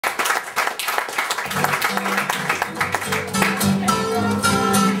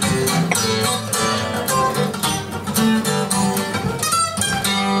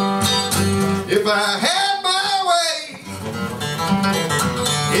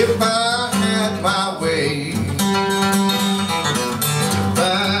If I had my way, if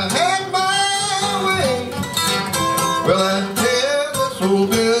I had my way, well, I'd tear this old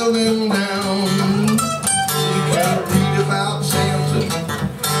building down. You can't read about Samson,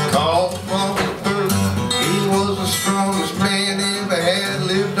 called from the birth. He was the strongest man ever had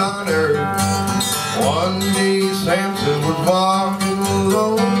lived on earth. One day Samson was walking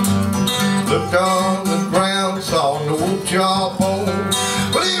alone, looked on the ground, saw no jawbone.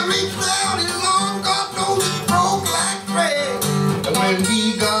 Well, he reached out his long, God knows it broke like thread. And when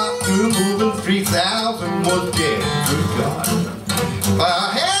he got through moving, 3,000 was dead. Good God. If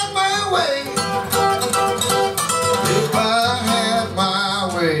I had my way, if I had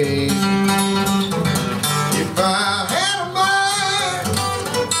my way, if I had a mind,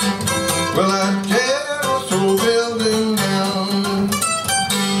 well, I'd tear this whole building down.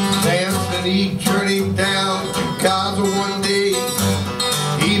 Samson, he journeyed down to Gaza one day.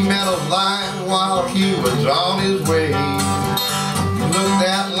 He met a lion while he was on his way. He looked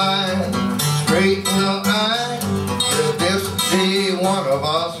that lion straight in the eye. Said, this day one of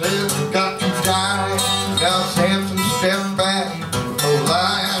us has got to die. Now Samson stepped back, the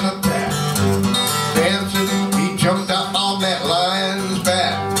lion attacked. Samson, he jumped up on that lion's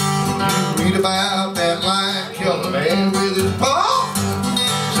back. You read about that lion killing a man with his paw.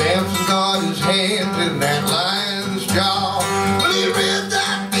 Samson got his hands in that lion's jaw. Well, he ripped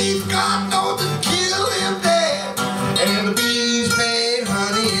that beast, God knows it killed him dead. And the beast made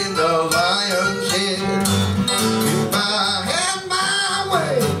honey in the lion's head. If I had my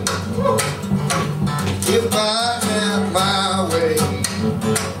way, if I had my way,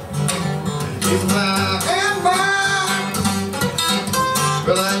 if I had my,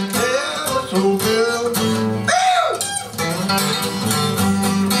 well, I'd tell this whole building.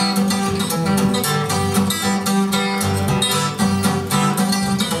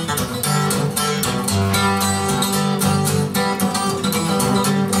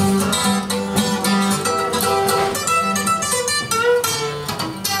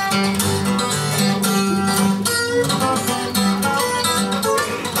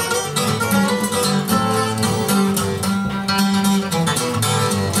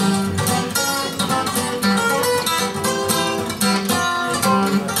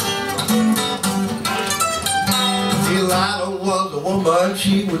 Was a woman,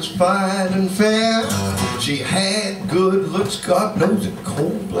 she was fine and fair. She had good looks, God knows it,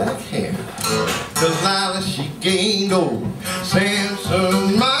 coal black hair. Delilah, she gained old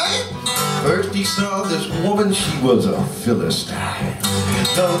Samson mind. First he saw this woman, she was a Philistine.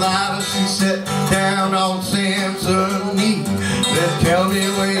 Delilah, she sat down on Samson's knee. Then tell me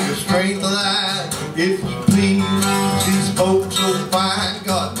where your strength lies, if you please. She spoke so fine,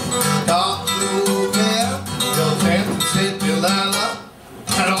 God talked so fair. Till Samson said, Delilah,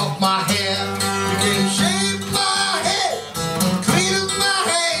 cut off my hair. You can shave my head, clean up my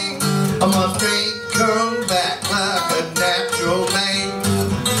hands. My strength comes back like a natural man.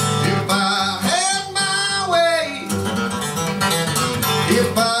 If I had my way,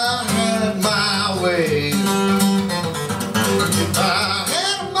 if I had my way, if I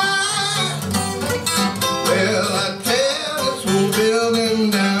had my, well, I'd tear this whole building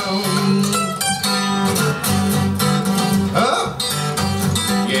down. Huh?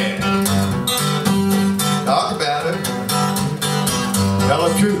 Yeah.